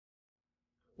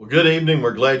Well, good evening.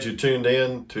 We're glad you tuned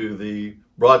in to the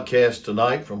broadcast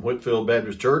tonight from Whitfield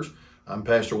Baptist Church. I'm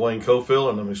Pastor Wayne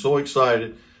Cofield, and I'm so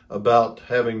excited about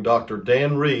having Dr.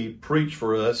 Dan Reed preach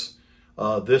for us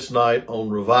this night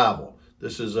on revival.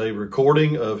 This is a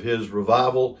recording of his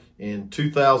revival in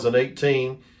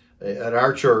 2018 at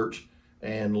our church.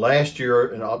 And last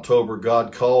year in October,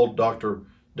 God called Dr.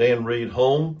 Dan Reed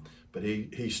home, but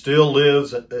he still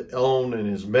lives on in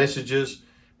his messages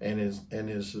and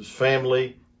his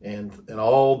family and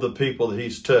all the people that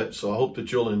he's touched. So I hope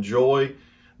that you'll enjoy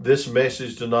this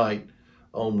message tonight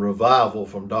on revival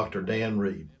from Dr. Dan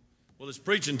Reed. Well, it's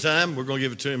preaching time. We're going to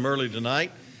give it to him early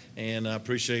tonight. And I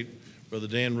appreciate Brother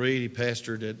Dan Reed. He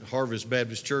pastored at Harvest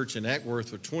Baptist Church in Ackworth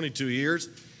for 22 years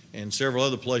and several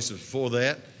other places before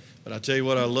that. But I tell you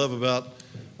what I love about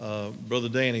Brother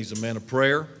Dan. He's a man of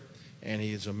prayer, and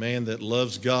he's a man that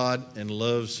loves God and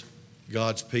loves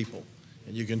God's people.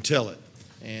 And you can tell it.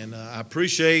 And I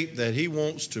appreciate that he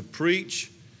wants to preach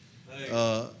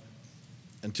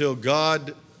until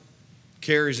God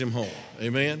carries him home.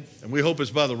 Amen. And we hope it's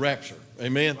by the rapture.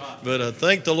 Amen. But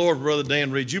thank the Lord, Brother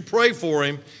Dan Reed. You pray for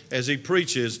him as he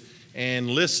preaches and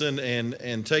listen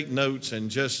and take notes and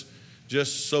just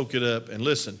soak it up and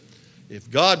listen.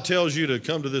 If God tells you to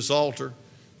come to this altar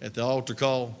at the altar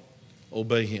call,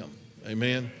 obey him.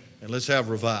 Amen. And let's have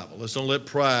revival. Let's don't let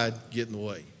pride get in the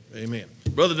way. Amen.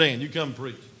 Brother Dan, you come and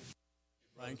preach.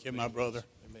 Thank you, my brother.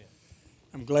 Amen.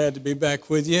 I'm glad to be back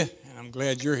with you, and I'm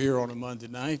glad you're here on a Monday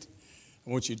night. I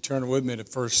want you to turn with me to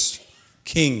 1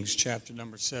 Kings chapter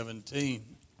number 17.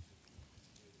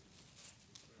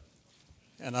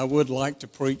 And I would like to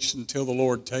preach until the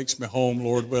Lord takes me home,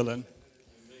 Lord willing.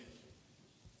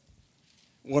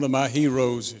 One of my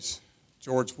heroes is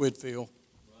George Whitfield.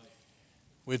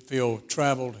 Whitfield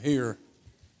traveled here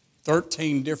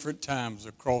 13 different times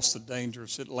across the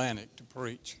dangerous Atlantic to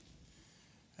preach.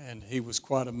 And he was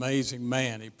quite an amazing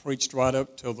man. He preached right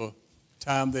up till the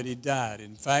time that he died.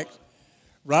 In fact,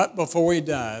 right before he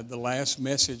died, the last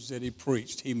message that he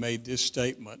preached, he made this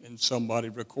statement, and somebody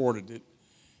recorded it.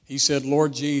 He said,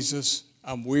 "Lord Jesus,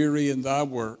 I'm weary in thy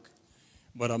work,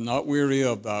 but I'm not weary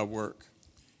of thy work.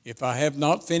 If I have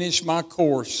not finished my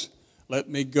course, let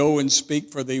me go and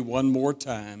speak for thee one more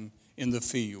time in the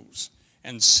fields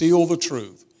and seal the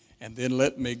truth, and then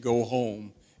let me go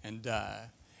home and die."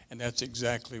 And that's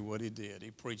exactly what he did. He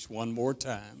preached one more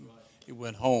time. He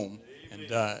went home and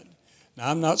died. Now,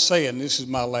 I'm not saying this is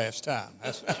my last time.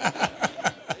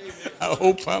 I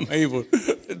hope I'm able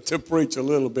to preach a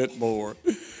little bit more.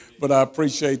 But I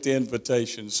appreciate the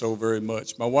invitation so very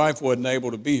much. My wife wasn't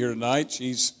able to be here tonight.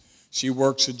 She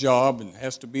works a job and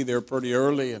has to be there pretty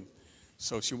early, and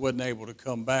so she wasn't able to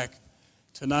come back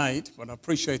tonight. But I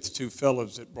appreciate the two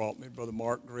fellows that brought me, Brother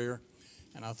Mark Greer,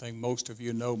 and I think most of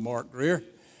you know Mark Greer,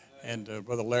 and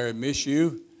Brother Larry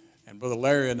Mishu. And Brother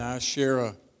Larry and I share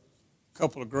a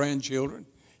couple of grandchildren.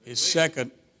 His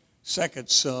second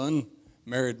son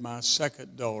married my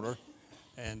second daughter,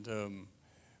 and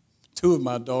two of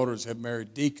my daughters have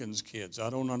married deacons' kids. I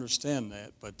don't understand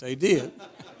that, but they did.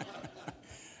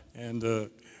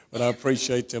 But I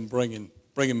appreciate them bringing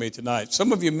me tonight.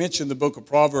 Some of you mentioned the book of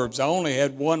Proverbs. I only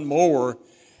had one more,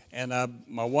 and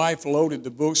my wife loaded the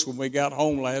books when we got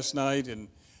home last night, and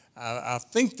I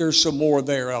think there's some more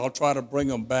there. I'll try to bring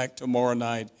them back tomorrow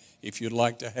night if you'd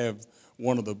like to have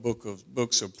one of the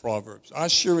books of Proverbs. I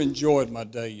sure enjoyed my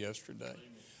day yesterday.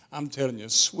 I'm telling you,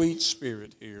 sweet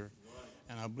spirit here,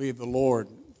 and I believe the Lord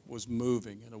was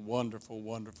moving in a wonderful,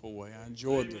 wonderful way. I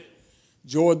enjoyed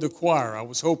the choir. I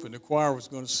was hoping the choir was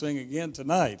going to sing again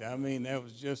tonight. I mean, that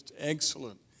was just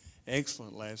excellent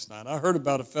last night. I heard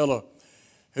about a fellow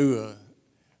who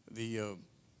the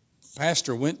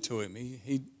pastor went to him.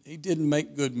 He didn't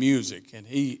make good music, and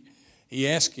he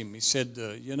asked him, he said,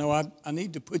 I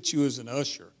need to put you as an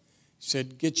usher. He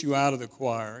said, get you out of the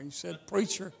choir. He said,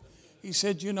 preacher, he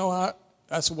said,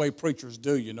 that's the way preachers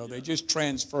do, they just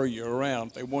transfer you around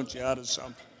if they want you out of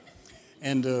something.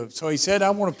 And so he said,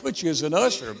 I want to put you as an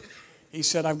usher. He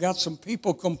said, I've got some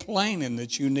people complaining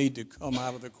that you need to come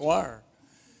out of the choir.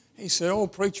 He said, oh,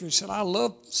 preacher, he said, I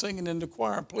love singing in the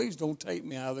choir. Please don't take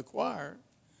me out of the choir.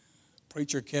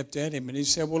 Preacher kept at him, and he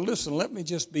said, well, listen, let me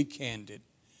just be candid.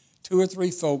 2 or 3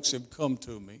 folks have come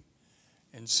to me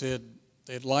and said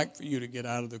they'd like for you to get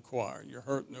out of the choir. You're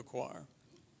hurting the choir.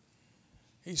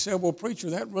 He said, well, preacher,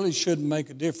 that really shouldn't make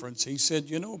a difference. He said,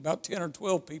 about 10 or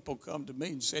 12 people come to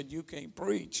me and said, you can't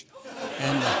preach.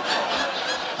 And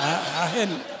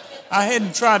I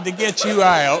hadn't tried to get you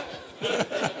out.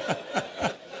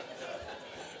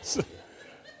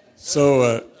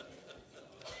 so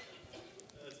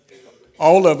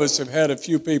all of us have had a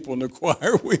few people in the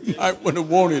choir we might would have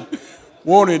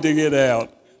wanted to get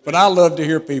out. But I love to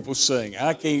hear people sing.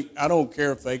 I don't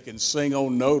care if they can sing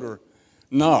on note or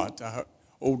not.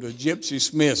 Old Gypsy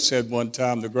Smith said one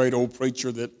time, the great old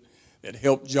preacher that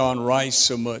helped John Rice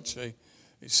so much, he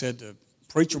said to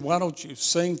preacher, why don't you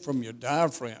sing from your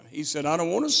diaphragm? He said, I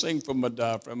don't want to sing from my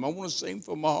diaphragm. I want to sing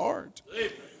from my heart.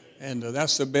 And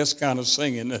that's the best kind of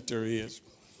singing that there is.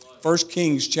 1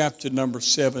 Kings chapter number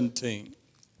 17.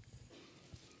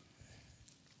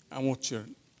 I want you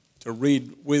to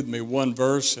read with me one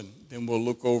verse, and then we'll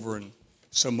look over in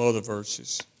some other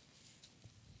verses.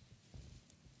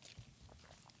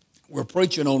 We're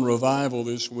preaching on revival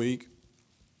this week.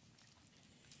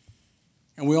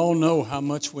 And we all know how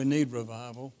much we need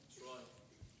revival.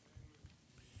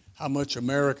 How much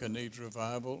America needs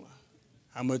revival.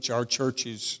 How much our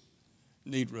churches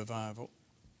need revival.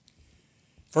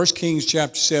 1 Kings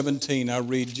chapter 17, I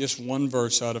read just one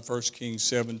verse out of 1 Kings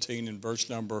 17 in verse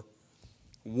number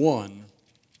 1.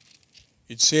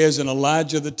 It says, And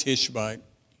Elijah the Tishbite,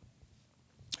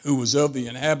 who was of the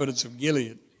inhabitants of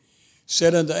Gilead,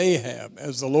 said unto Ahab,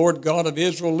 As the Lord God of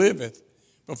Israel liveth,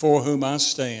 before whom I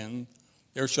stand,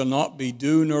 there shall not be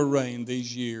dew nor rain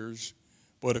these years,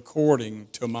 but according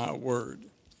to my word.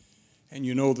 And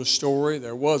you know the story.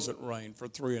 There wasn't rain for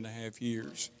 3.5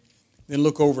 years. Then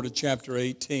look over to chapter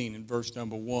 18 and verse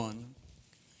number 1.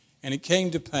 And it came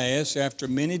to pass after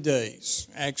many days,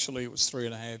 actually it was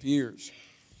 3.5 years,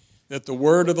 that the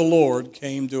word of the Lord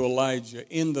came to Elijah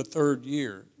in the 3rd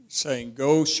year, saying,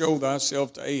 Go show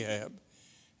thyself to Ahab,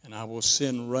 and I will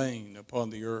send rain upon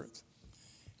the earth.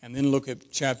 And then look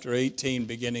at chapter 18,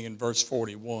 beginning in verse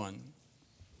 41.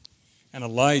 And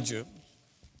Elijah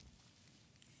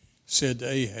said to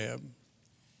Ahab,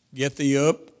 Get thee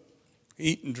up,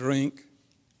 eat and drink,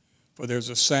 for there's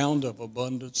a sound of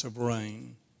abundance of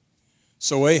rain.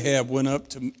 So Ahab went up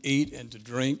to eat and to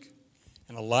drink,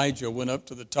 and Elijah went up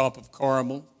to the top of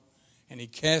Carmel, and he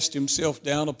cast himself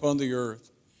down upon the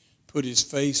earth, put his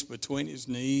face between his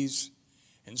knees,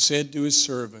 and said to his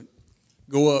servant,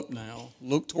 Go up now,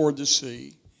 look toward the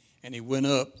sea. And he went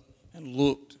up and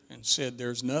looked and said,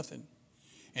 There's nothing.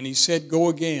 And he said, Go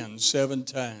again 7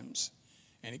 times.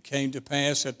 And it came to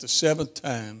pass at the 7th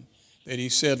time that he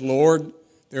said, Lord,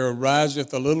 there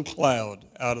ariseth a little cloud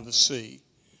out of the sea,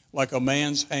 like a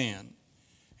man's hand.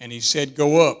 And he said,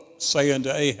 Go up, say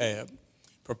unto Ahab,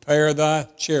 Prepare thy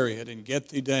chariot and get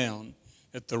thee down,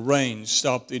 that the rain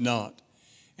stop thee not.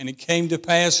 And it came to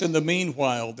pass in the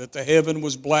meanwhile that the heaven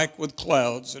was black with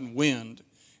clouds and wind,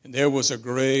 and there was a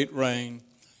great rain.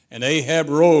 And Ahab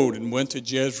rode and went to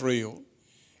Jezreel.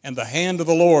 And the hand of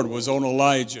the Lord was on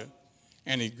Elijah,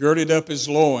 and he girded up his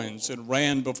loins and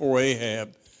ran before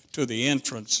Ahab to the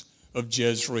entrance of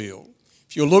Jezreel.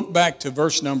 If you look back to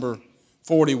verse number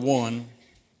 41,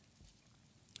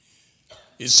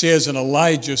 it says, And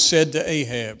Elijah said to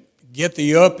Ahab, Get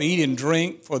thee up, eat and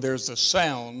drink, for there's a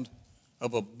sound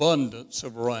of abundance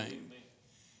of rain.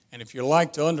 And if you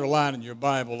like to underline in your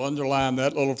Bible, underline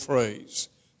that little phrase,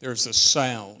 there's the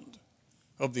sound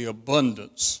of the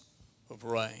abundance of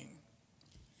rain.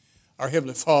 Our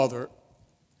Heavenly Father,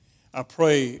 I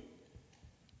pray,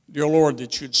 dear Lord,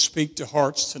 that you'd speak to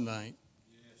hearts tonight.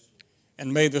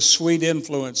 And may the sweet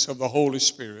influence of the Holy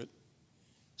Spirit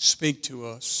speak to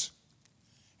us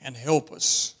and help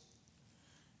us.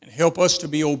 And help us to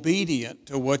be obedient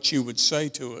to what you would say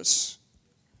to us.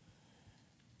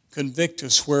 Convict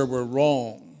us where we're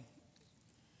wrong,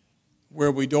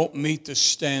 where we don't meet the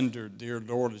standard, dear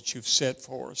Lord, that you've set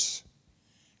for us.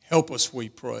 Help us, we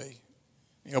pray.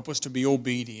 Help us to be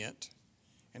obedient,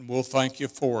 and we'll thank you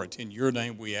for it. In your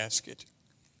name we ask it.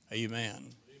 Amen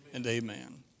and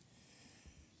amen.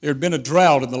 There had been a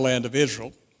drought in the land of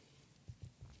Israel,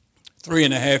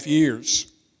 3.5 years.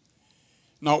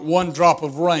 Not one drop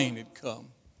of rain had come.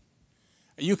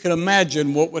 You can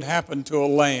imagine what would happen to a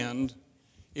land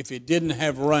if it didn't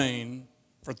have rain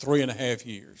for 3.5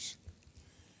 years.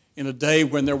 In a day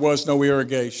when there was no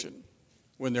irrigation,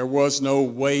 when there was no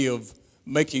way of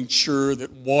making sure that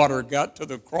water got to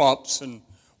the crops and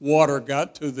water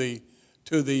got to the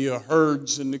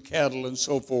herds and the cattle and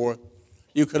so forth,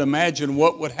 you can imagine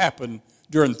what would happen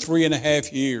during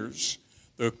 3.5 years.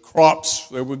 The crops,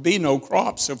 there would be no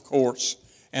crops, of course,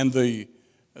 and the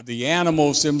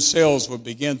animals themselves would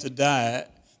begin to die.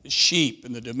 The sheep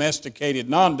and the domesticated,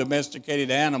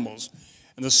 non-domesticated animals,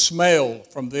 and the smell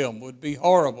from them would be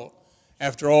horrible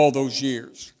after all those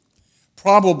years.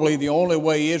 Probably the only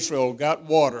way Israel got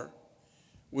water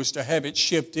was to have it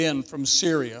shipped in from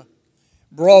Syria,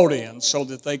 brought in so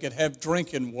that they could have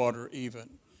drinking water even.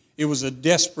 It was a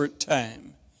desperate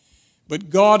time. But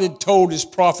God had told his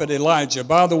prophet Elijah,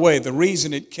 by the way, the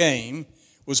reason it came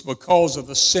was because of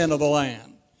the sin of the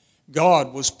land.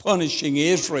 God was punishing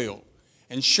Israel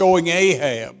and showing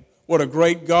Ahab what a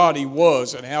great God he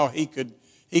was and how he could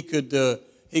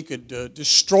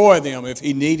destroy them if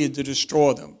he needed to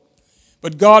destroy them.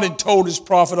 But God had told his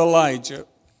prophet Elijah,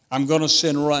 I'm going to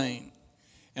send rain.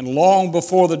 And long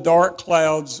before the dark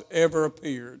clouds ever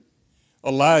appeared,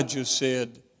 Elijah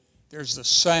said, there's the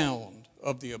sound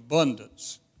of the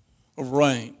abundance of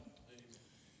rain.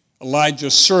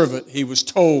 Elijah's servant, he was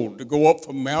told to go up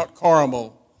from Mount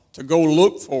Carmel to go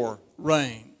look for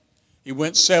rain. He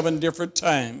went 7 different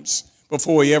times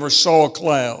before he ever saw a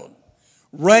cloud.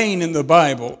 Rain in the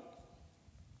Bible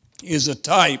is a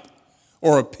type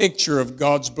or a picture of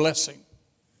God's blessing.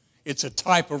 It's a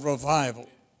type of revival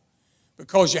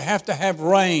because you have to have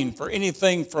rain for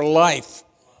anything for life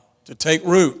to take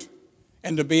root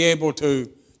and to be able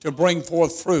to bring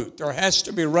forth fruit. There has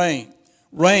to be rain.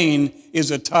 Rain is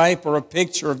a type or a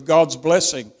picture of God's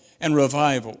blessing and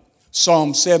revival.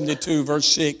 Psalm 72 verse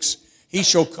 6, he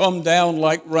shall come down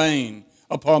like rain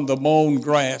upon the mown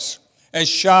grass, as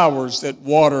showers that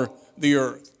water the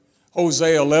earth.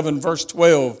 Hosea 11 verse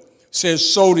 12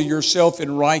 says, sow to yourself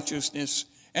in righteousness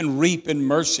and reap in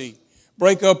mercy.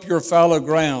 Break up your fallow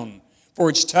ground,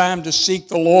 for it's time to seek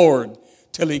the Lord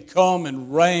till he come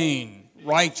and rain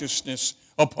righteousness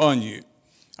upon you.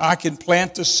 I can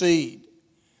plant the seed.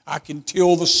 I can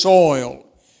till the soil,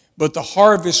 but the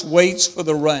harvest waits for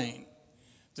the rain.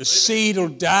 The seed will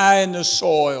die in the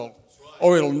soil,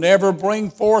 or it'll never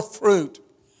bring forth fruit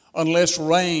unless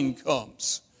rain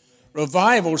comes.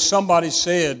 Revival, somebody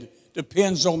said,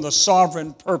 depends on the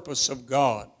sovereign purpose of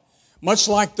God. Much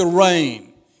like the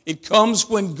rain, it comes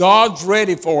when God's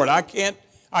ready for it.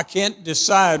 I can't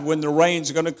decide when the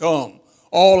rain's going to come.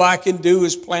 All I can do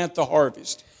is plant the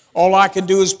harvest. All I can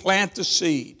do is plant the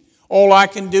seed. All I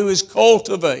can do is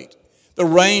cultivate. The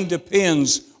rain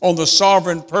depends on the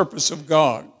sovereign purpose of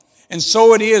God. And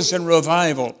so it is in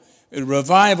revival.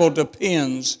 Revival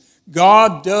depends.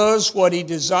 God does what he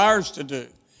desires to do.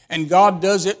 And God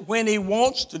does it when he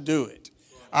wants to do it.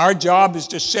 Our job is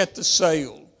to set the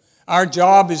sail. Our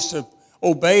job is to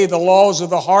obey the laws of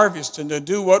the harvest and to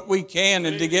do what we can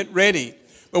and to get ready.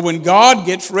 But when God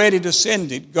gets ready to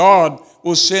send it, God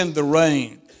will send the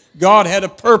rain. God had a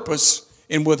purpose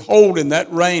in withholding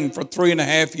that rain for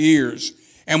 3.5 years.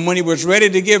 And when he was ready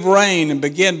to give rain and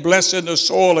begin blessing the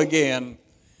soil again,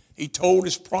 he told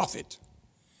his prophet.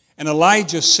 And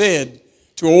Elijah said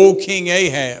to old King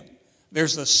Ahab,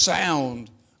 there's the sound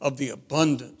of the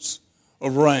abundance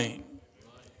of rain.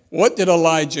 What did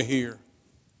Elijah hear?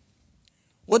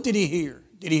 What did he hear?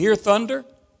 Did he hear thunder?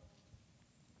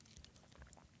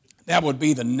 That would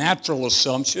be the natural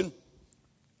assumption,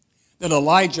 that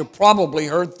Elijah probably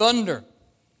heard thunder.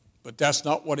 But that's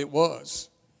not what it was.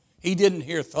 He didn't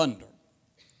hear thunder.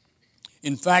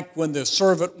 In fact, when the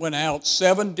servant went out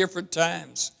 7 different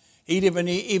times, he didn't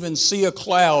even see a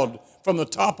cloud from the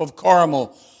top of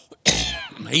Carmel.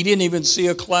 He didn't even see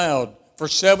a cloud for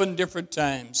 7 different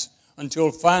times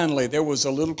until finally there was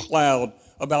a little cloud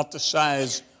about the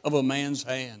size of a man's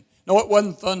hand. No, it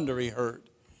wasn't thunder he heard.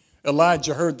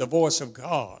 Elijah heard the voice of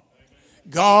God.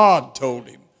 God told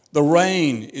him, the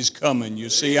rain is coming, you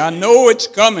see. I know it's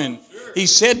coming. He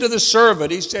said to the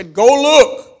servant, he said, go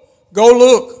look, go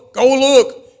look, go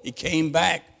look. He came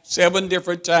back 7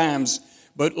 different times.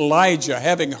 But Elijah,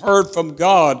 having heard from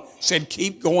God, said,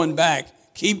 keep going back,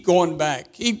 keep going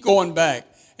back, keep going back.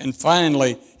 And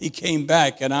finally, he came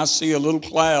back, and I see a little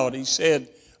cloud, he said,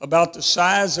 about the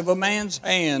size of a man's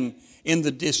hand in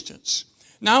the distance.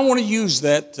 Now, I want to use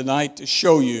that tonight to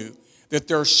show you that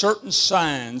there are certain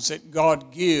signs that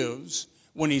God gives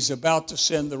when he's about to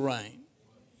send the rain.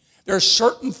 There are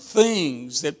certain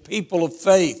things that people of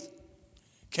faith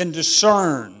can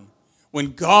discern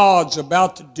when God's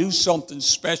about to do something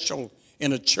special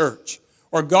in a church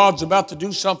or God's about to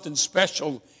do something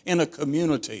special in a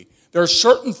community. There are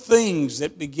certain things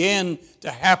that begin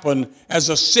to happen as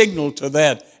a signal to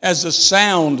that, as a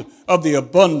sound of the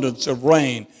abundance of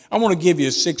rain. I want to give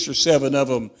you 6 or 7 of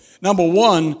them. Number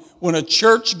 1, when a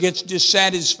church gets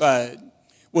dissatisfied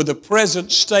with the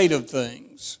present state of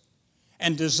things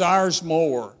and desires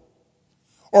more,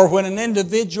 or when an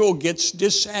individual gets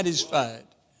dissatisfied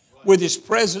with his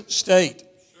present state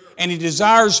and he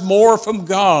desires more from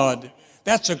God,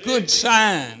 that's a good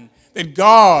sign that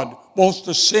God wants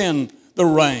to send the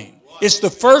rain. It's the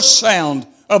first sound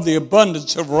of the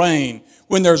abundance of rain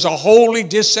when there's a holy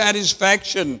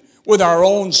dissatisfaction with our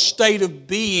own state of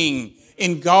being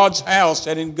in God's house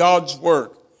and in God's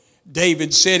work.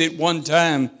 David said at one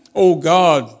time, oh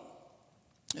God,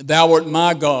 Thou art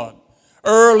my God.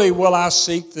 Early will I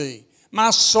seek thee. My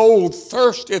soul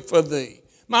thirsteth for thee.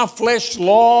 My flesh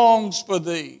longs for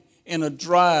thee in a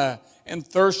dry and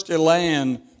thirsty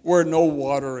land where no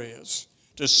water is,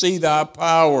 to see thy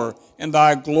power and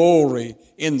thy glory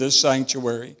in the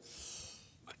sanctuary.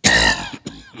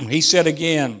 He said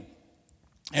again,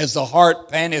 as the hart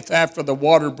panteth after the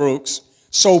water brooks,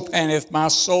 so panteth my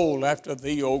soul after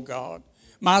thee, O God.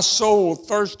 My soul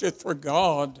thirsteth for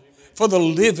God, for the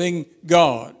living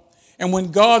God. And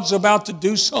when God's about to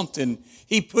do something,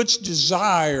 he puts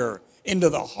desire into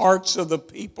the hearts of the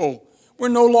people. We're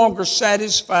no longer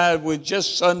satisfied with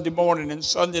just Sunday morning and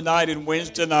Sunday night and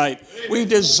Wednesday night. We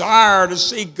desire to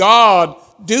see God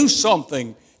do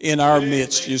something in our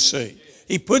midst, you see.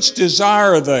 He puts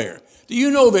desire there. Do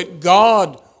you know that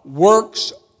God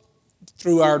works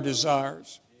through our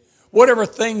desires? Whatever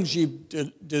things you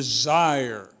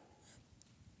desire,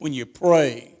 when you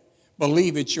pray,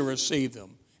 believe it, you'll receive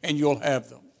them and you'll have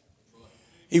them.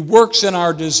 He works in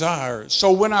our desires.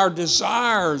 So when our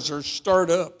desires are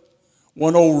stirred up,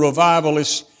 one old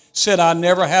revivalist said, I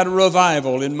never had a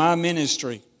revival in my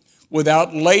ministry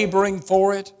without laboring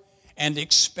for it and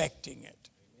expecting it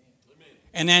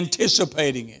and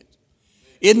anticipating it.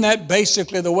 Isn't that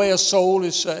basically the way a soul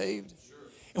is saved?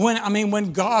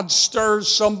 When God stirs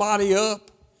somebody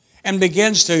up and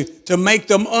begins to make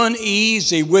them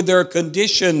uneasy with their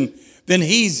condition, then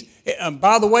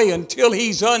by the way, until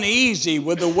he's uneasy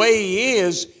with the way he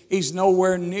is, he's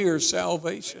nowhere near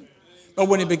salvation. But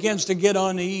when he begins to get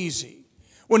uneasy,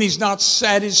 when he's not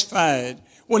satisfied,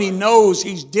 when he knows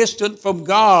he's distant from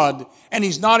God and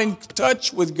he's not in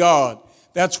touch with God,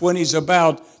 that's when he's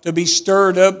about to be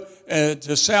stirred up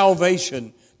to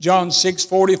salvation. John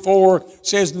 6:44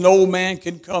 says, no man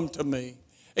can come to me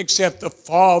except the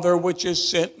Father which has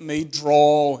sent me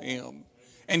draw him.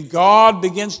 And God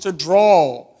begins to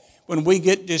draw when we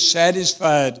get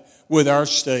dissatisfied with our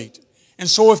state. And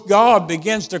so if God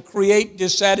begins to create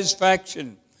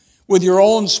dissatisfaction with your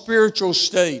own spiritual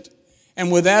state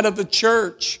and with that of the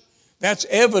church, that's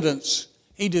evidence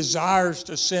he desires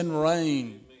to send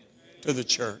rain to the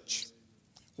church.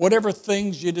 Whatever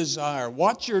things you desire,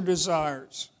 watch your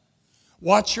desires.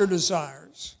 Watch your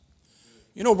desires.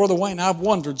 You know, Brother Wayne, I've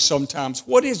wondered sometimes,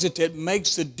 what is it that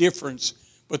makes the difference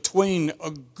between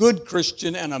a good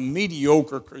Christian and a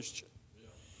mediocre Christian?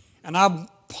 And I've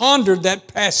pondered that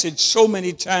passage so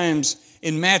many times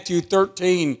in Matthew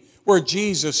 13, where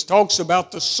Jesus talks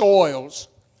about the soils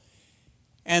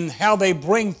and how they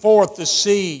bring forth the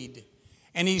seed.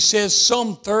 And he says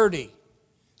some 30,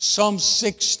 some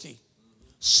 60,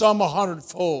 some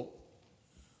 100-fold.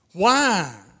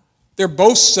 Why?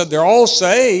 They're all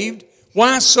saved.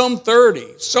 Why some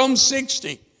 30, some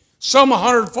 60, some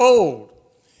 100-fold?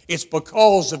 It's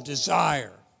because of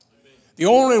desire. The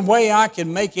only way I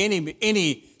can make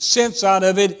any sense out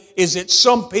of it is that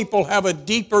some people have a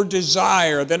deeper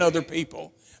desire than other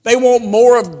people. They want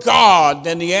more of God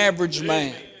than the average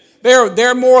man.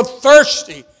 They're more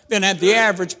thirsty than the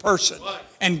average person.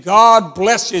 And God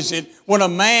blesses it when a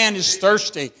man is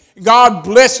thirsty. God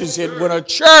blesses it when a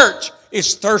church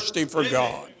is thirsty for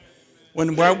God.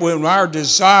 When our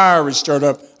desire is stirred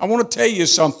up. I want to tell you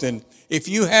something. If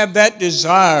you have that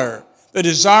desire, the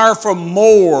desire for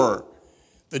more,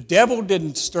 the devil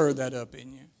didn't stir that up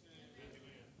in you.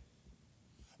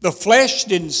 The flesh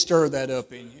didn't stir that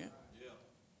up in you.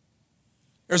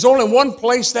 There's only one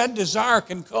place that desire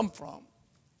can come from.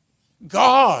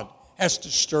 God has to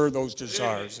stir those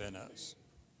desires in us.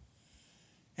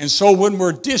 And so when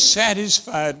we're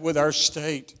dissatisfied with our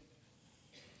state,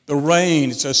 the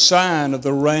rain, it's a sign of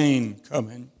the rain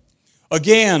coming.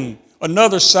 Again,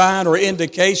 another sign or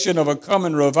indication of a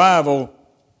coming revival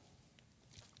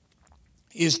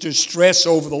is distress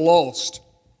over the lost.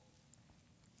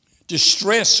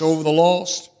 Distress over the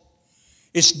lost.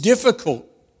 It's difficult.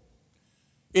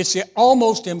 It's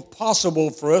almost impossible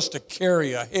for us to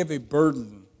carry a heavy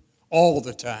burden all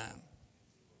the time.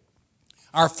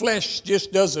 Our flesh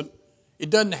just doesn't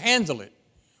handle it.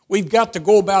 We've got to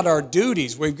go about our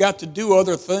duties. We've got to do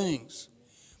other things.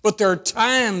 But there are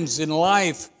times in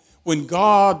life when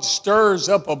God stirs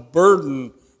up a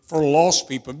burden for lost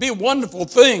people. It'd be a wonderful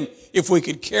thing if we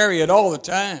could carry it all the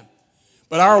time.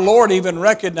 But our Lord even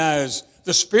recognized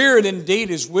the spirit indeed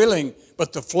is willing,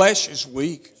 but the flesh is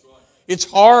weak. It's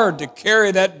hard to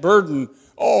carry that burden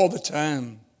all the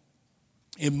time.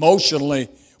 Emotionally,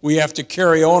 we have to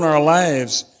carry on our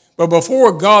lives. But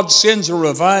before God sends a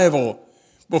revival,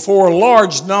 before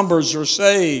large numbers are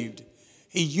saved,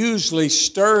 he usually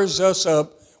stirs us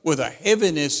up with a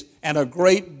heaviness and a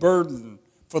great burden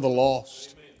for the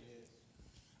lost.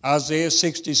 Isaiah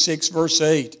 66 verse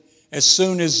 8, as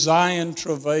soon as Zion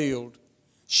travailed,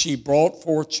 she brought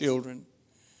forth children.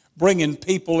 Bringing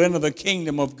people into the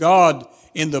kingdom of God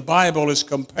in the Bible is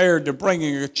compared to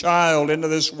bringing a child into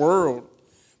this world.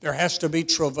 There has to be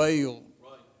travail.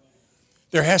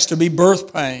 There has to be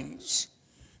birth pangs.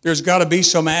 There's got to be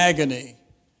some agony.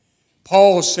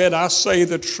 Paul said, I say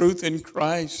the truth in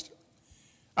Christ.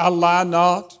 I lie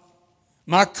not.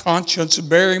 My conscience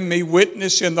bearing me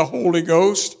witness in the Holy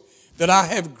Ghost that I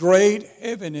have great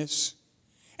heaviness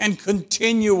and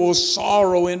continual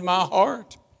sorrow in my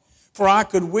heart. For I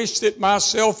could wish that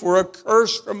myself were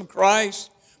accursed from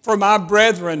Christ for my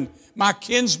brethren, my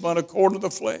kinsmen according to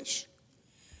the flesh.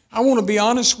 I want to be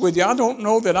honest with you. I don't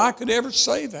know that I could ever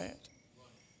say that.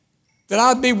 That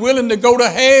I'd be willing to go to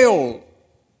hell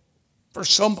for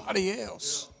somebody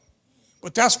else.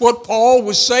 But that's what Paul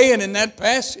was saying in that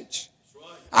passage.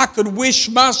 I could wish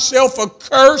myself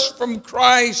accursed from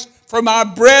Christ for my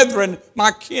brethren,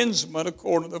 my kinsmen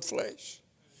according to the flesh.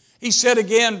 He said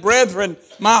again, brethren,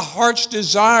 my heart's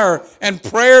desire and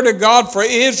prayer to God for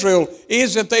Israel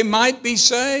is that they might be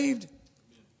saved.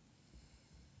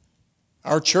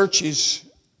 Our churches,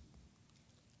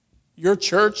 your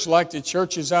church, like the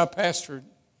churches I pastored,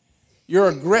 you're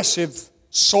aggressive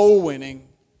soul winning.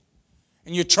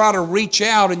 And you try to reach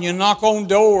out and you knock on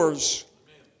doors.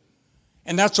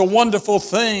 And that's a wonderful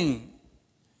thing.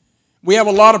 We have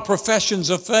a lot of professions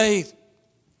of faith.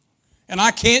 And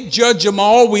I can't judge them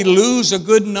all. We lose a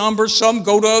good number. Some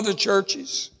go to other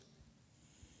churches.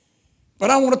 But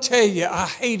I want to tell you, I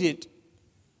hate it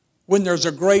when there's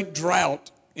a great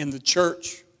drought in the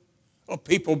church of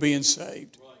people being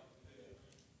saved.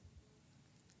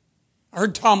 I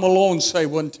heard Tom Malone say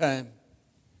one time,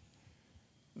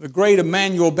 the great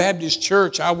Emmanuel Baptist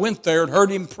Church, I went there and heard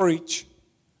him preach.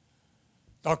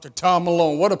 Dr. Tom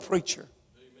Malone, what a preacher.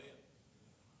 Amen.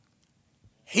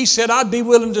 He said, I'd be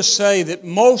willing to say that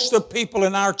most of the people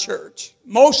in our church,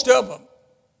 most of them,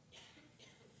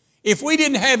 if we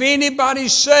didn't have anybody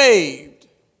saved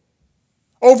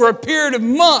over a period of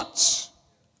months,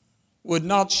 would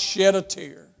not shed a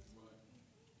tear.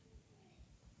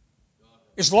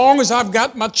 As long as I've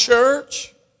got my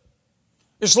church,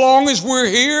 as long as we're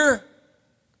here,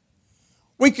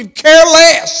 we could care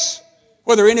less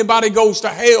whether anybody goes to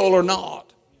hell or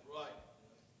not.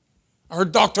 I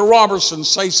heard Dr. Robertson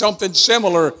say something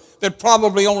similar, that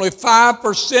probably only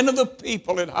 5% of the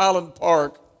people at Highland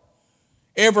Park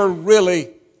ever really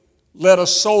led a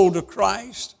soul to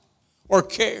Christ or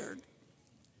cared.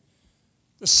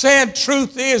 The sad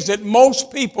truth is that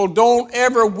most people don't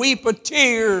ever weep a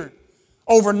tear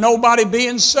over nobody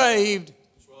being saved.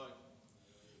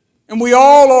 And we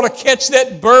all ought to catch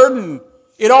that burden.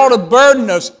 It ought to burden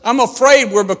us. I'm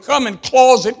afraid we're becoming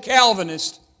closet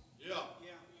Calvinists.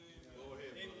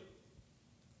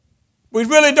 We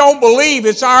really don't believe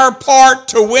it's our part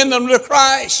to win them to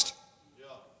Christ.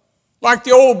 Like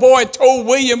the old boy told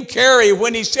William Carey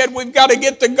when he said, we've got to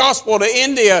get the gospel to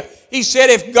India. He said,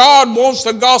 if God wants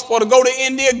the gospel to go to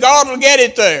India, God will get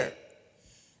it there.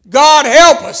 God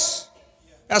help us.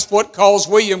 That's what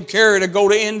caused William Carey to go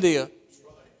to India.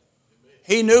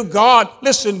 He knew God.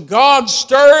 Listen, God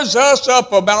stirs us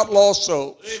up about lost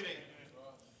souls.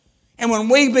 And when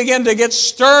we begin to get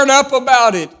stirred up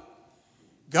about it,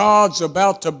 God's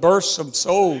about to burst some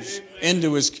souls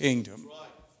into His kingdom.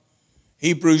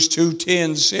 Hebrews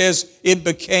 2:10 says, it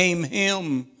became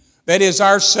Him, that is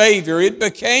our Savior, it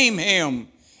became Him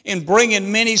in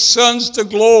bringing many sons to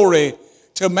glory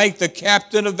to make the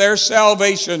captain of their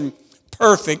salvation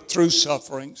perfect through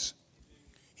sufferings.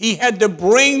 He had to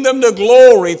bring them to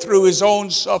glory through His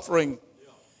own suffering.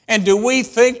 And do we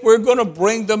think we're going to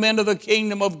bring them into the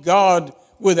kingdom of God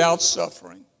without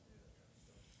suffering?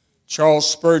 Charles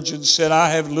Spurgeon said, I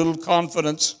have little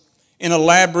confidence in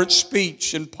elaborate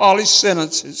speech and polished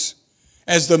sentences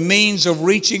as the means of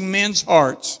reaching men's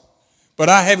hearts, but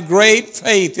I have great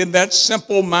faith in that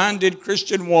simple-minded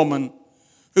Christian woman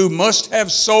who must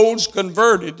have souls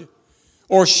converted,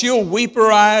 or she'll weep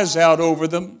her eyes out over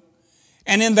them,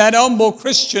 and in that humble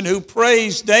Christian who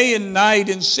prays day and night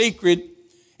in secret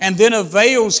and then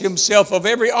avails himself of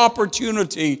every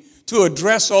opportunity to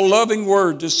address a loving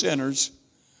word to sinners.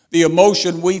 The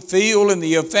emotion we feel and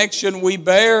the affection we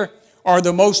bear are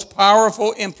the most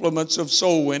powerful implements of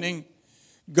soul winning.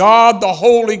 God, the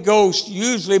Holy Ghost,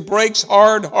 usually breaks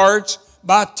hard hearts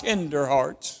by tender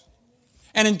hearts.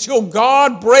 And until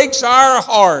God breaks our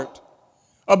heart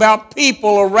about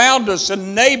people around us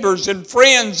and neighbors and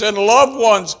friends and loved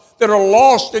ones that are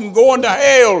lost and going to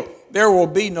hell, there will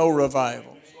be no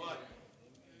revival.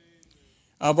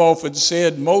 I've often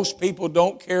said most people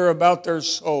don't care about their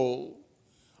soul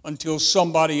until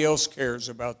somebody else cares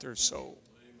about their soul.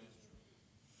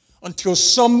 Until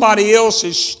somebody else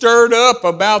is stirred up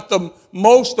about them.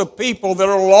 Most of the people that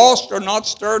are lost are not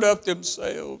stirred up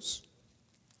themselves.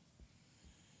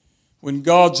 When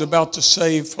God's about to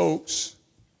save folks,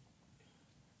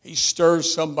 He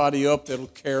stirs somebody up that'll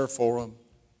care for them.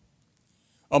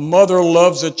 A mother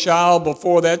loves a child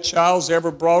before that child's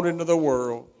ever brought into the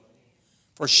world.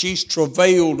 For she's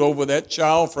travailed over that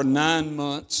child for 9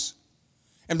 months.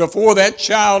 And before that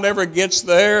child ever gets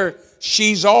there,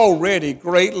 she's already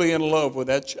greatly in love with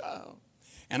that child.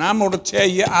 And I'm going to tell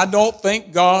you, I don't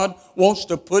think God wants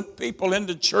to put people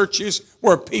into churches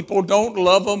where people don't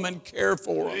love them and care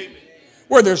for them. Amen.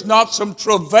 Where there's not some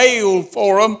travail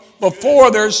for them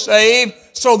before they're saved,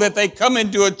 so that they come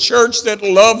into a church that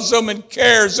loves them and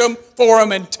cares them for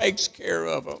them and takes care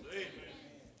of them. Amen.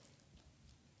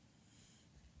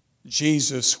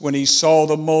 Jesus, when He saw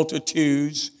the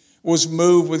multitudes, was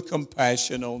moved with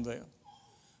compassion on them,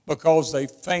 because they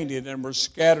fainted and were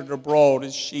scattered abroad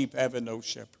as sheep having no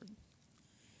shepherd.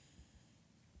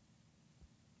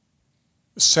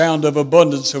 The sound of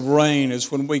abundance of rain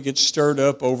is when we get stirred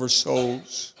up over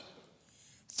souls.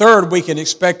 Third, we can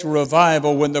expect a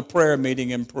revival when the prayer meeting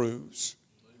improves.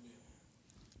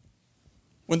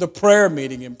 When the prayer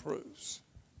meeting improves.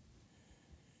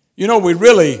 You know, we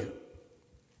really,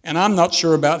 and I'm not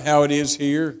sure about how it is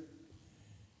here,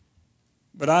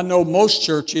 but I know most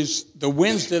churches, the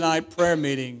Wednesday night prayer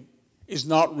meeting is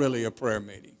not really a prayer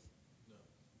meeting.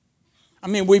 I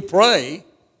mean, we pray,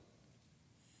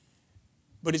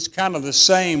 but it's kind of the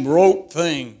same rote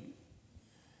thing.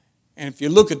 And if you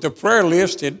look at the prayer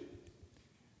list,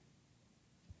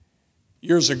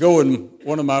 years ago in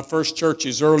one of my first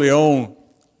churches early on,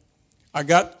 I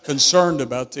got concerned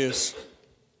about this.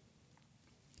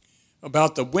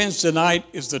 About the Wednesday night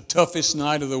is the toughest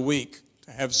night of the week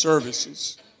to have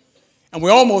services. And we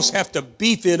almost have to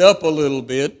beef it up a little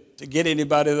bit to get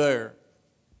anybody there.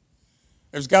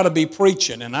 There's got to be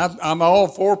preaching, and I'm all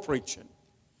for preaching.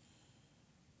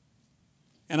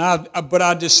 But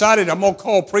I decided I'm going to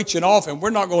call preaching off, and we're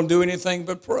not going to do anything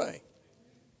but pray.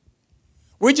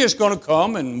 We're just going to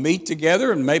come and meet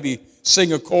together and maybe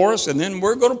sing a chorus, and then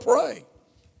we're going to pray.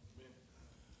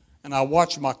 And I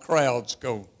watch my crowds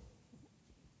go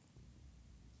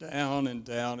down and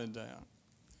down and down.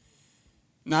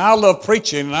 Now, I love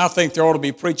preaching, and I think there ought to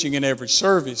be preaching in every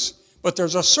service, but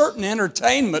there's a certain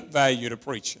entertainment value to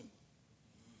preaching.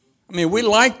 I mean, we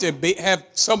like to have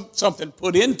something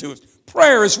put into it.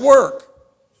 Prayer is work.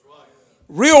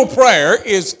 Real prayer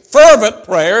is fervent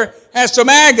prayer, has some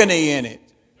agony in it.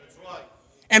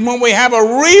 And when we have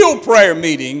a real prayer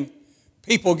meeting,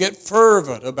 people get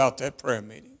fervent about that prayer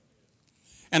meeting.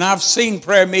 And I've seen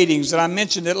prayer meetings, and I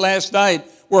mentioned it last night,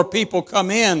 where people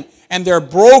come in and they're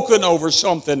broken over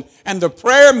something, and the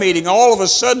prayer meeting all of a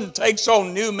sudden takes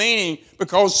on new meaning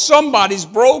because somebody's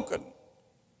broken.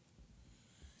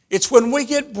 It's when we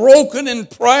get broken in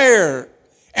prayer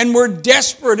and we're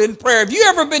desperate in prayer. Have you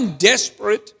ever been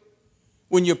desperate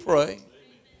when you pray?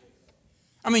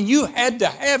 I mean, you had to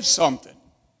have something.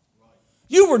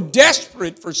 You were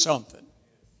desperate for something.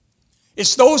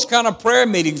 It's those kind of prayer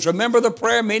meetings. Remember the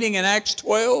prayer meeting in Acts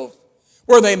 12?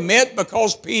 Where they met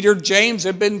because Peter, James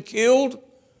had been killed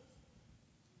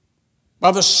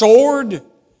by the sword,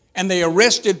 and they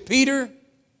arrested Peter,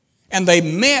 and they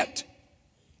met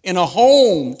in a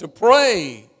home to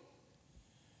pray.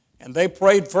 And they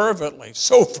prayed fervently,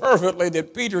 so fervently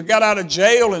that Peter got out of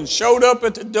jail and showed up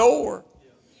at the door.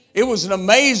 It was an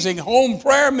amazing home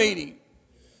prayer meeting.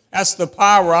 That's the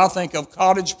power, I think, of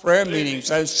cottage prayer meetings.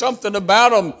 There's something about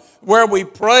them where we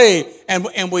pray and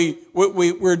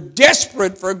we're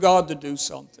desperate for God to do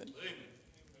something.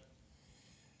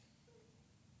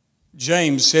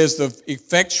 James says the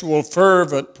effectual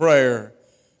fervent prayer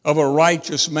of a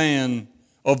righteous man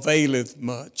availeth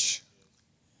much.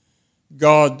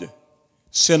 God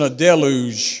sent a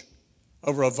deluge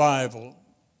of revival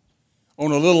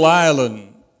on a little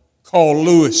island called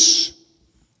Lewis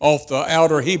off the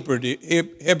outer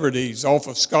Hebrides off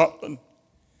of Scotland.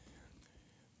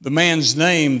 The man's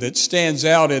name that stands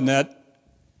out in that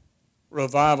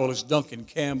revival is Duncan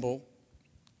Campbell,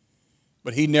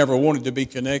 but he never wanted to be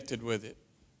connected with it.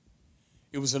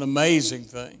 It was an amazing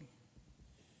thing.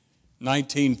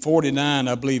 1949,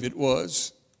 I believe it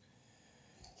was.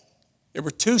 There were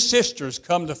two sisters,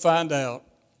 come to find out,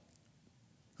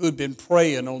 who had been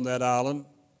praying on that island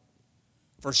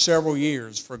for several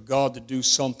years for God to do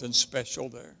something special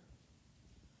there.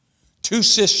 Two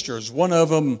sisters, one of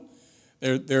them,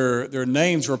 their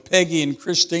names were Peggy and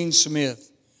Christine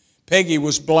Smith. Peggy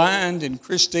was blind and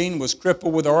Christine was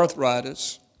crippled with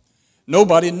arthritis.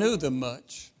 Nobody knew them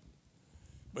much,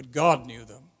 but God knew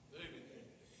them.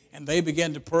 And they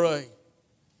began to pray.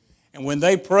 And when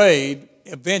they prayed,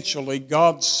 eventually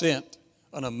God sent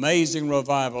an amazing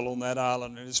revival on that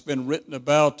island. And it's been written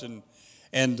about,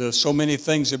 and so many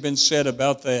things have been said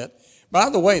about that. By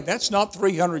the way, that's not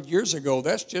 300 years ago.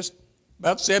 That's just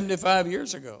about 75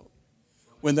 years ago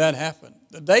when that happened.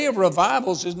 The day of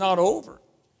revivals is not over.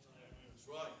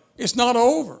 It's not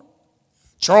over.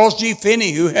 Charles G.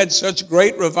 Finney, who had such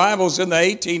great revivals in the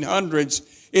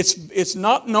 1800s, it's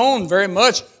not known very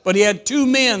much, but he had two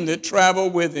men that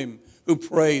traveled with him who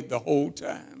prayed the whole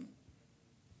time.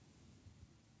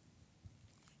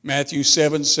 Matthew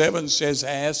 7:7 says,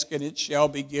 "Ask and it shall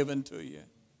be given to you.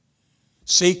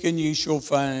 Seek and you shall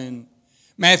find."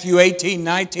 Matthew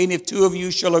 18:19, "If two of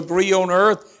you shall agree on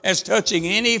earth as touching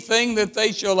anything that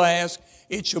they shall ask,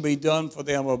 it shall be done for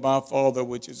them of my Father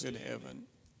which is in heaven."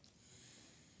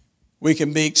 We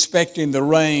can be expecting the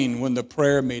rain when the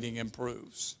prayer meeting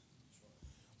improves,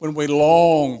 when we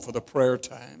long for the prayer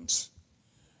times,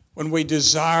 when we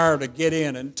desire to get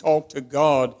in and talk to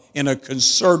God in a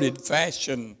concerted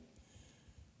fashion,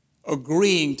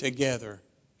 agreeing together.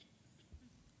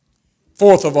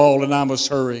 Fourth of all, and I must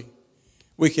hurry,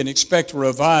 we can expect a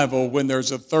revival when there's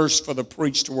a thirst for the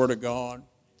preached word of God.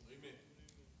 Amen.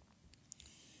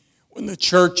 When the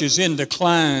church is in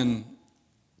decline,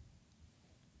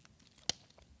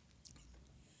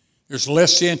 there's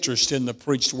less interest in the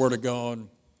preached word of God.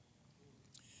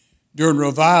 During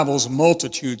revivals,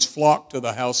 multitudes flock to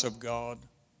the house of God.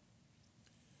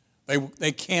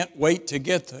 They can't wait to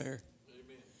get there.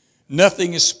 Amen.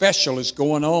 Nothing as special is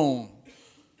going on.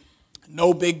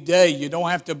 No big day. You don't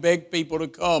have to beg people to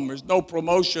come. There's no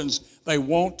promotions. They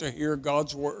want to hear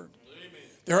God's word. Amen.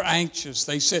 They're anxious.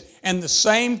 They sit, and the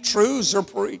same truths are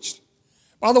preached.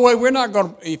 By the way, we're not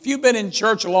going to, if you've been in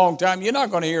church a long time, you're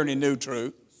not going to hear any new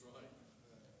truth.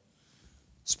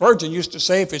 Spurgeon used to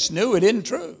say, if it's new, it isn't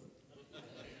true.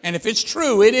 And if it's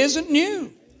true, it isn't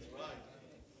new.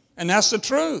 And that's the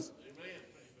truth.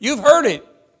 You've heard it.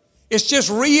 It's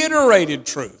just reiterated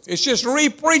truth. It's just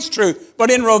re-preached truth. But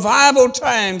in revival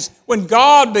times, when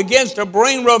God begins to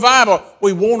bring revival,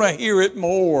 we want to hear it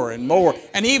more and more.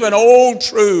 And even old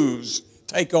truths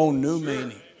take on new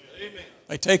meaning.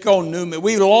 They take on new meaning.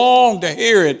 We long to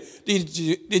hear it.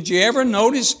 Did you ever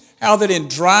notice how that in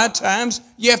dry times,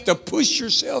 you have to push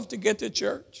yourself to get to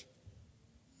church?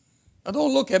 Now,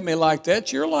 don't look at me like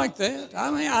that. You're like that.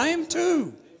 I mean, I am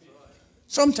too.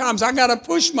 Sometimes I got to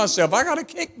push myself. I got to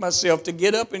kick myself to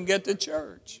get up and get to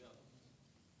church.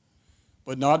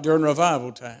 But not during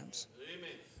revival times.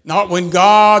 Not when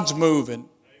God's moving.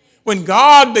 When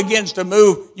God begins to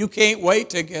move, you can't wait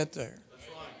to get there.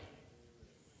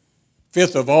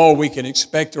 Fifth of all, we can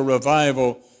expect a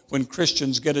revival when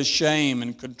Christians get ashamed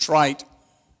and contrite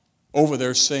over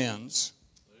their sins.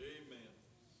 Amen.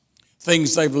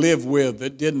 Things they've lived with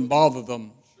that didn't bother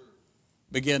them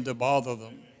begin to bother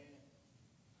them.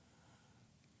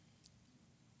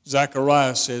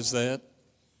 Zechariah says that.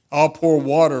 I'll pour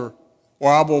water,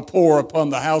 or I will pour upon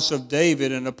the house of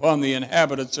David and upon the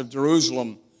inhabitants of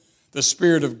Jerusalem the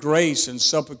spirit of grace and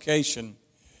supplication,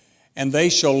 and they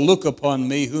shall look upon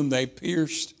me whom they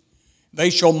pierced. They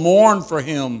shall mourn for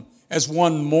him as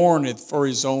one mourneth for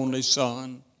his only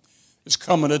son. There's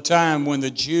coming a time when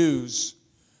the Jews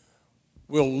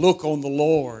will look on the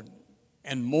Lord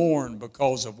and mourn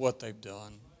because of what they've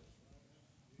done.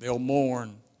 They'll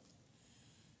mourn.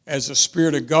 As the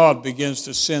Spirit of God begins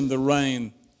to send the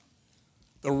rain,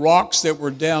 the rocks that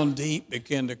were down deep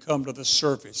begin to come to the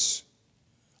surface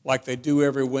like they do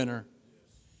every winter.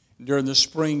 During the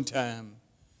springtime,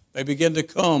 they begin to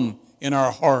come in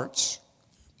our hearts.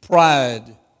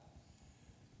 Pride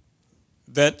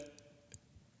that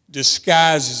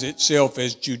disguises itself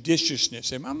as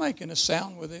judiciousness. Am I making a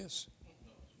sound with this?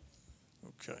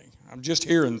 Okay, I'm just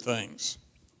hearing things.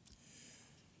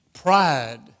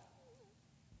 Pride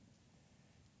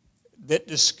that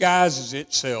disguises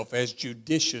itself as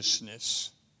judiciousness.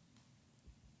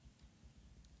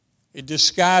 It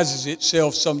disguises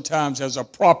itself sometimes as a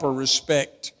proper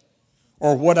respect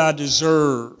or what I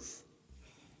deserve.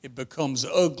 It becomes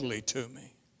ugly to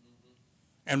me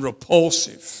and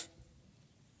repulsive.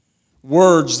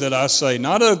 Words that I say,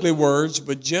 not ugly words,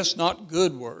 but just not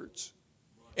good words,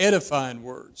 edifying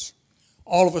words.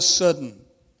 All of a sudden,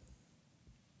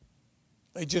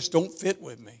 they just don't fit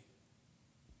with me.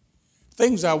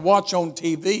 Things I watch on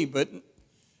TV, but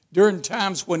during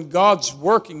times when God's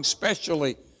working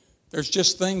especially, there's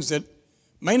just things that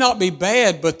may not be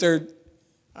bad, but they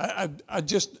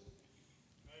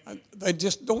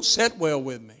just don't sit well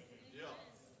with me.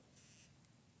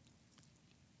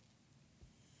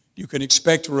 You can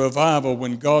expect a revival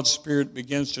when God's Spirit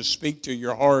begins to speak to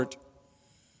your heart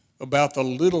about the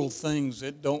little things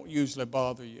that don't usually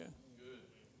bother you.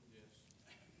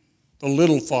 The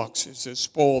little foxes that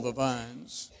spoil the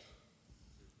vines.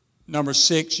 Number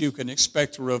 6, you can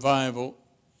expect a revival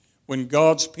when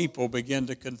God's people begin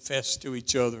to confess to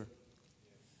each other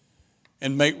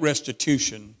and make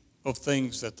restitution of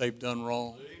things that they've done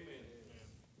wrong.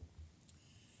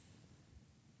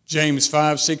 James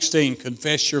 5:16,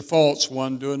 confess your faults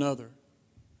one to another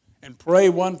and pray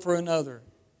one for another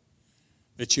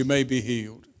that you may be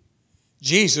healed.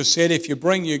 Jesus said, if you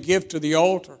bring your gift to the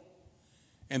altar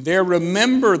and there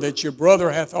remember that your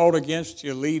brother hath aught against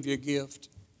you, leave your gift.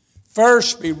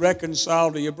 First be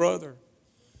reconciled to your brother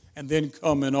and then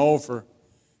come and offer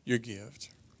your gift.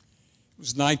 It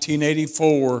was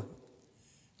 1984.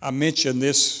 I mentioned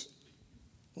this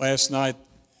last night.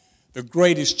 The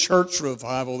greatest church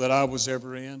revival that I was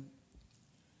ever in.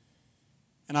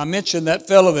 And I mentioned that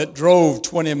fellow that drove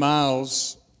 20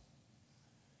 miles.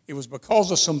 It was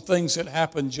because of some things that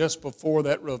happened just before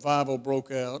that revival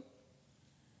broke out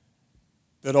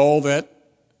that all that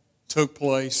took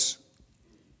place.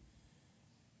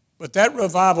 But that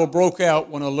revival broke out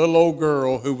when a little old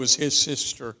girl who was his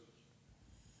sister,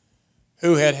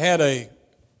 who had had a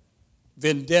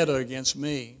vendetta against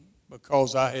me,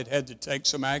 because I had had to take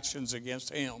some actions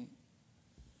against him.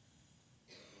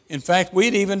 In fact,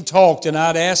 we'd even talked, and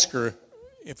I'd ask her,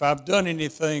 if I've done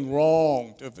anything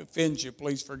wrong to offend you,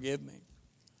 please forgive me.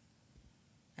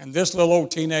 And this little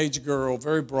old teenage girl,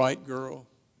 very bright girl,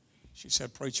 she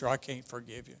said, preacher, I can't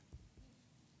forgive you.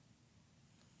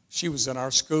 She was in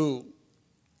our school.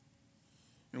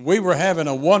 And we were having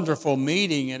a wonderful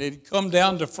meeting, and it had come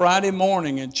down to Friday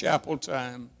morning in chapel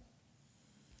time.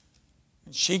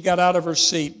 She got out of her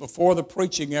seat before the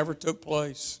preaching ever took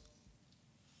place.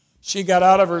 She got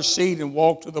out of her seat and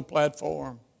walked to the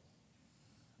platform,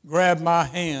 grabbed my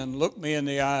hand, looked me in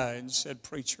the eye, and said,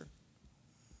 preacher,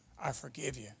 I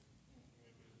forgive you.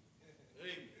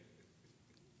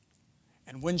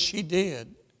 And when she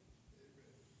did,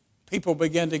 people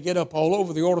began to get up all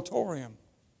over the auditorium.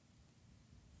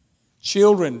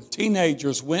 Children,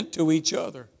 teenagers went to each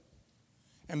other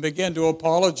and began to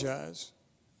apologize.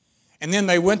 And then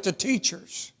they went to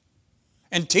teachers.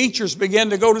 And teachers began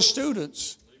to go to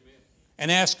students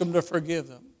and ask them to forgive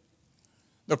them.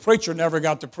 The preacher never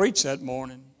got to preach that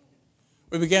morning.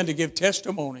 We began to give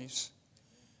testimonies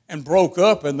and broke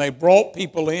up, and they brought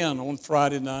people in on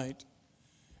Friday night.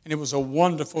 And it was a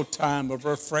wonderful time of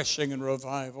refreshing and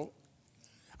revival.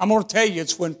 I'm going to tell you,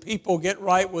 it's when people get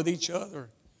right with each other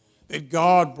that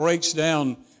God breaks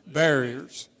down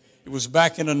barriers. It was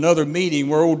back in another meeting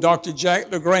where old Dr.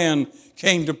 Jack LeGrand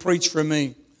came to preach for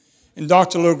me. And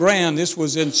Dr. LeGrand, this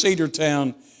was in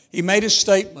Cedartown, he made a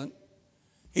statement.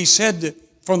 He said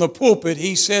from the pulpit,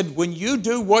 he said, when you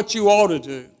do what you ought to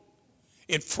do,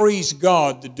 it frees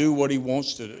God to do what he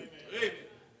wants to do.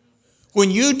 When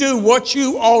you do what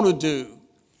you ought to do,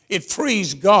 it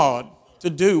frees God to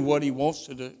do what he wants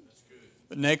to do.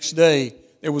 The next day,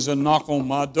 there was a knock on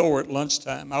my door at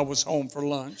lunchtime. I was home for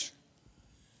lunch.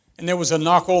 And there was a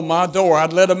knock on my door.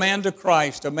 I'd led a man to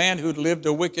Christ, a man who'd lived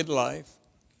a wicked life.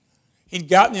 He'd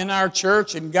gotten in our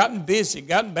church and gotten busy,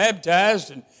 gotten baptized,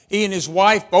 and he and his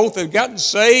wife both had gotten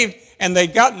saved, and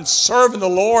they'd gotten serving the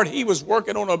Lord. He was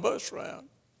working on a bus route.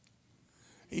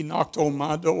 He knocked on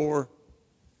my door.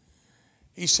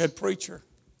 He said, preacher,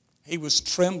 he was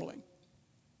trembling.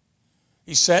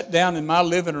 He sat down in my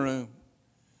living room,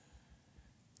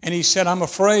 and he said, I'm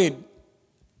afraid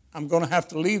I'm going to have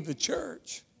to leave the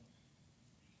church.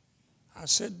 I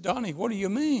said, Donnie, what do you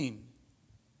mean?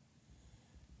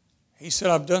 He said,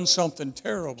 I've done something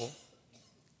terrible.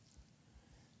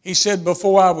 He said,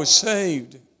 before I was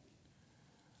saved,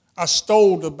 I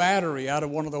stole the battery out of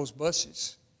one of those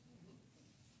buses.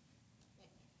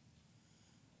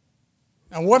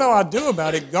 Now, what do I do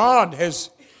about it? God has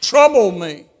troubled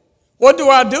me. What do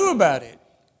I do about it?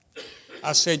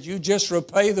 I said, you just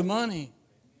repay the money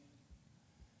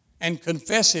and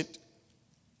confess it.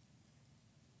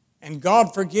 And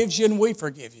God forgives you and we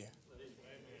forgive you.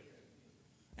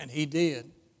 And he did.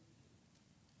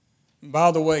 And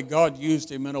by the way, God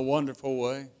used him in a wonderful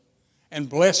way and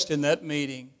blessed in that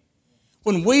meeting.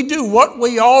 When we do what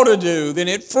we ought to do, then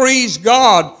it frees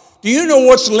God. Do you know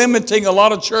what's limiting a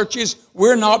lot of churches?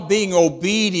 We're not being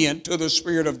obedient to the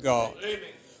Spirit of God.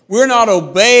 We're not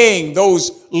obeying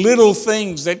those little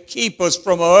things that keep us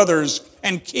from others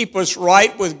and keep us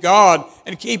right with God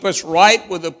and keep us right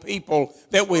with the people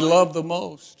that we love the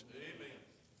most.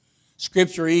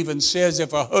 Scripture even says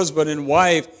if a husband and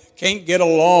wife can't get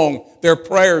along, their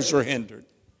prayers are hindered.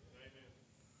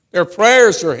 Their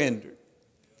prayers are hindered.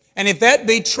 And if that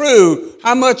be true,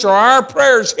 how much are our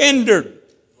prayers hindered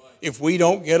if we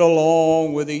don't get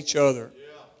along with each other?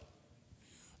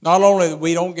 Not only that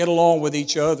we don't get along with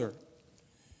each other,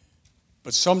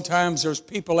 but sometimes there's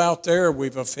people out there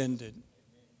we've offended.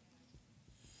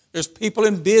 There's people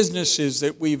in businesses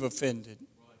that we've offended.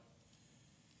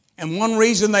 And one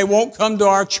reason they won't come to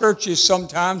our churches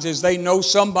sometimes is they know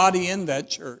somebody in that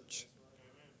church.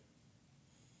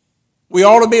 We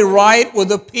ought to be right with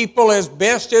the people as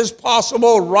best as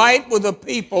possible, right with the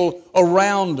people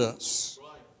around us.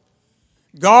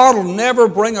 God will never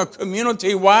bring a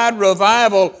community-wide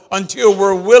revival until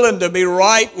we're willing to be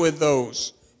right with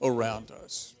those around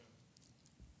us.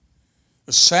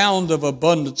 The sound of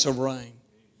abundance of rain.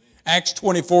 Acts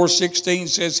 24:16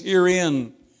 says,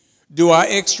 "Herein do I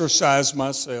exercise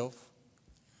myself."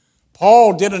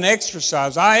 Paul did an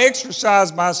exercise. I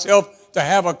exercise myself to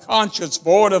have a conscience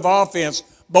void of offense,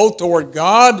 both toward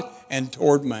God and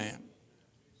toward man.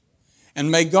 And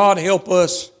may God help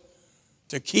us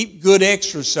to keep good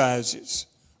exercises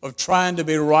of trying to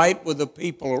be right with the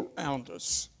people around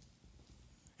us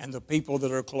and the people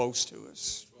that are close to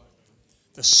us.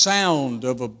 The sound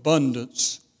of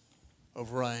abundance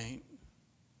of rain.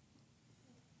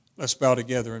 Let's bow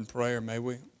together in prayer, may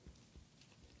we?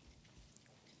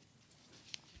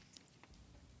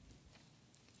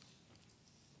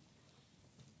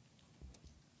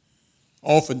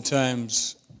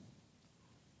 Oftentimes,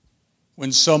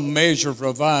 when some measure of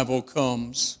revival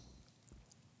comes,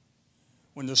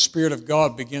 when the Spirit of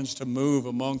God begins to move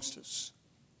amongst us,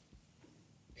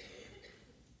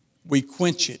 we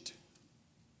quench it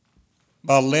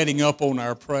by letting up on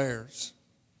our prayers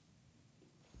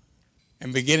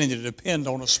and beginning to depend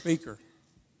on a speaker.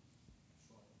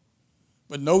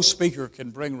 But no speaker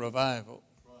can bring revival.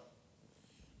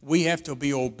 We have to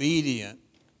be obedient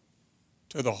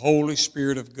to the Holy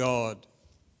Spirit of God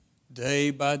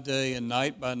day by day and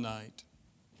night by night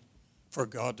for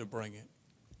God to bring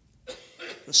it.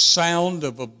 The sound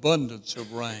of abundance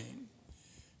of rain.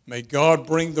 May God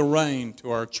bring the rain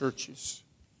to our churches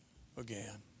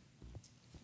again.